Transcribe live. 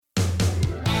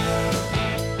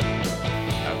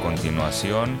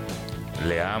continuación,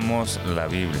 leamos la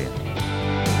Biblia.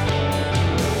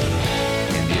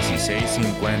 En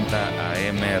 1650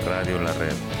 AM Radio La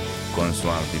Red, con su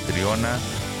anfitriona,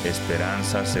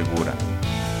 Esperanza Segura.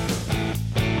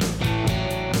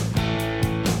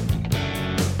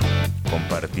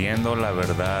 Compartiendo la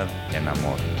verdad en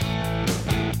amor.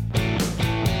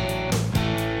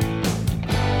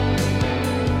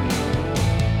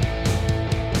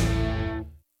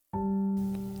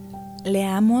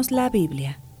 Leamos la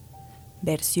Biblia,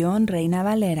 versión Reina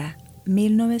Valera,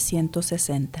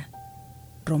 1960.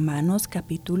 Romanos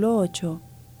capítulo 8,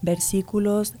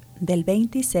 versículos del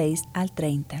 26 al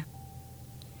 30.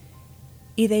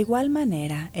 Y de igual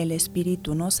manera el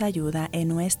Espíritu nos ayuda en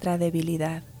nuestra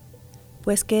debilidad,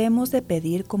 pues que hemos de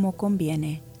pedir como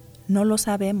conviene, no lo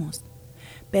sabemos,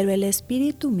 pero el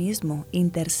Espíritu mismo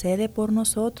intercede por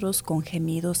nosotros con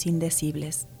gemidos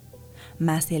indecibles.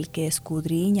 Mas el que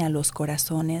escudriña los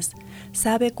corazones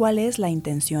sabe cuál es la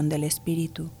intención del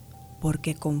Espíritu,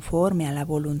 porque conforme a la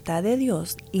voluntad de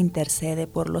Dios intercede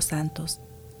por los santos.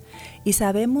 Y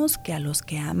sabemos que a los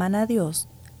que aman a Dios,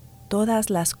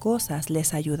 todas las cosas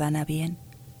les ayudan a bien.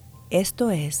 Esto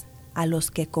es, a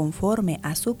los que conforme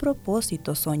a su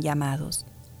propósito son llamados.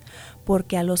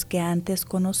 Porque a los que antes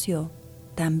conoció,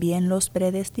 también los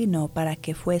predestinó para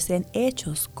que fuesen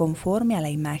hechos conforme a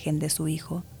la imagen de su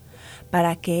Hijo,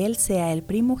 para que Él sea el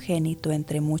primogénito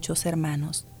entre muchos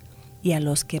hermanos. Y a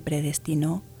los que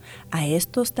predestinó, a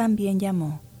estos también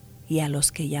llamó, y a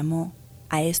los que llamó,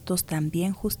 a estos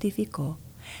también justificó,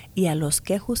 y a los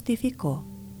que justificó,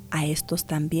 a estos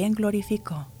también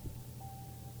glorificó.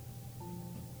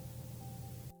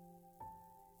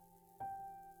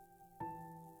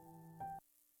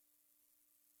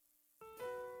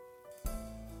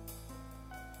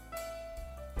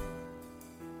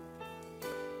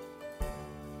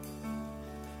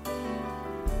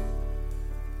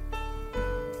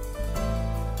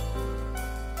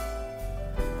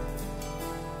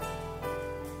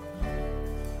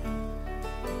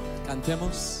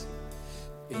 Cantemos.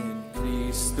 En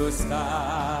Cristo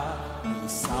está mi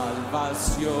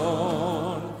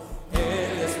salvación,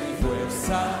 Él es mi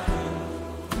fuerza,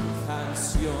 mi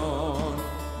canción,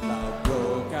 la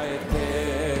roca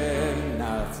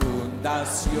eterna,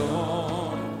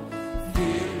 fundación,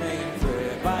 firme en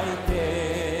prueba y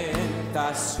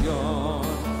tentación.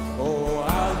 Oh,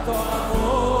 alto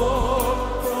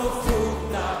amor,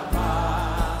 profunda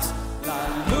paz, la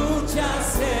lucha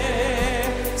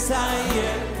cesa y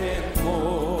el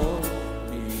temor,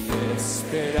 mi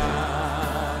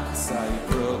esperanza y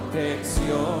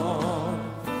protección,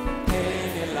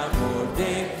 en el amor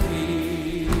de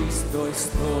Cristo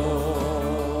estoy.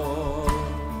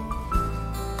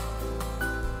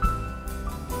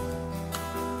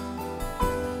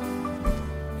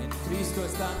 En Cristo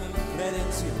está mi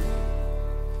redención,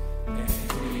 en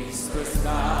Cristo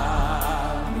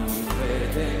está mi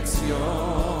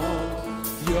redención,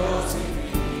 Dios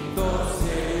infinito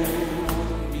se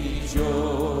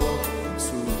humilló,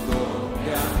 su don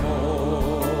de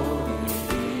amor y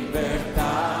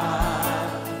libertad,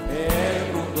 el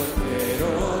mundo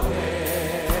entero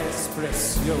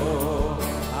despreció.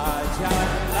 Allá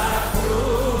en la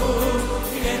cruz,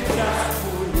 mientras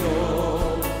murió,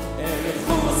 el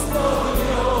justo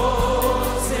Dios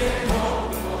se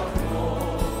conformó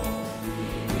y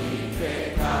mi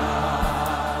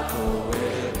pecado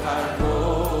Él cargó.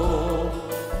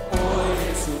 Hoy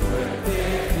en su muerte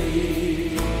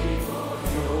vivo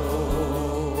yo.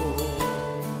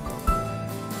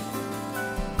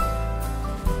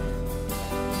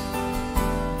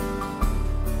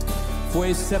 Fue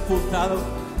sepultado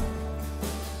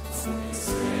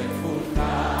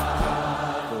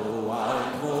al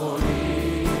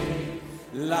morir,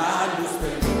 la luz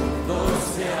del mundo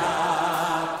se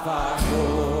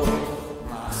apagó,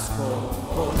 mas con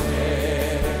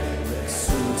poder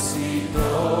resucitó,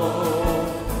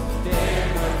 de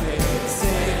muerte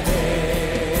se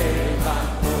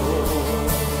levantó,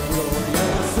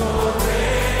 glorioso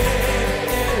Rey,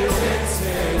 el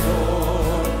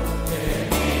vencedor, de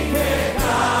mi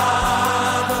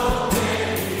pecado me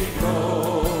libró,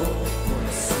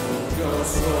 pues suyo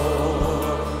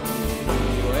soy y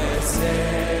mío es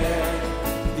Él,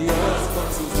 Dios con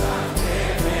su sangre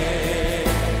me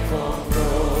compró.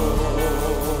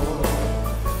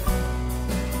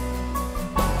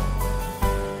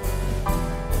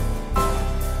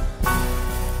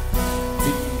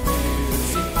 Vivir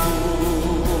sin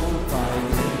culpa y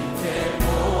sin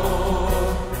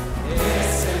temor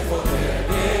es el poder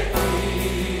de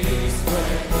Cristo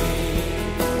en mí,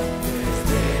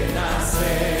 desde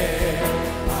nacer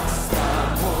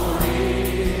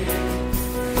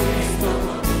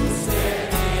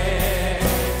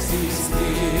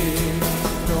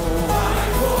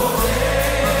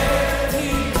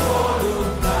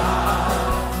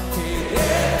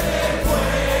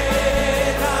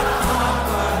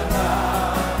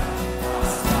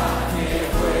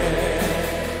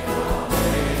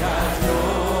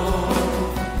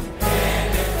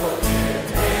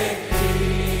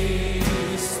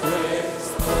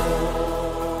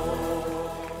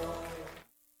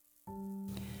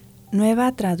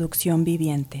Nueva traducción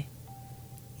viviente.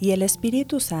 Y el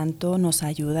Espíritu Santo nos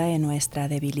ayuda en nuestra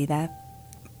debilidad.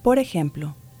 Por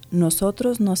ejemplo,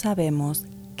 nosotros no sabemos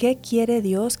qué quiere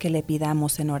Dios que le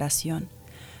pidamos en oración,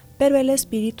 pero el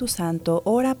Espíritu Santo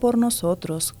ora por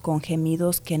nosotros con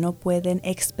gemidos que no pueden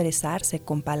expresarse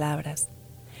con palabras.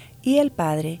 Y el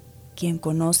Padre, quien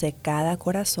conoce cada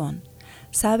corazón,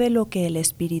 sabe lo que el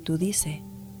Espíritu dice,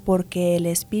 porque el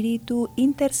Espíritu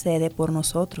intercede por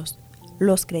nosotros,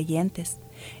 los creyentes,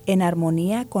 en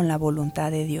armonía con la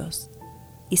voluntad de Dios.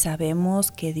 Y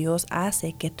sabemos que Dios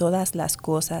hace que todas las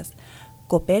cosas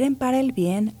cooperen para el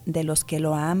bien de los que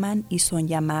lo aman y son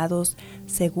llamados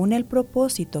según el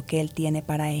propósito que Él tiene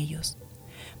para ellos.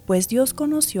 Pues Dios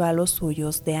conoció a los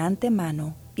suyos de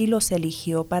antemano y los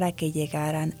eligió para que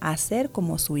llegaran a ser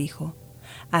como su Hijo,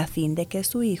 a fin de que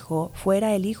su Hijo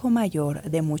fuera el hijo mayor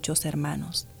de muchos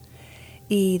hermanos.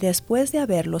 Y después de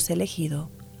haberlos elegido,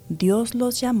 Dios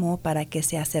los llamó para que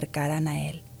se acercaran a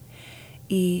Él.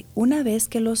 Y una vez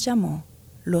que los llamó,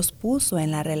 los puso en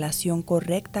la relación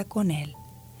correcta con Él.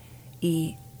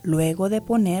 Y luego de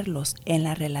ponerlos en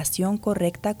la relación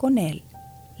correcta con Él,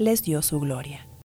 les dio su gloria.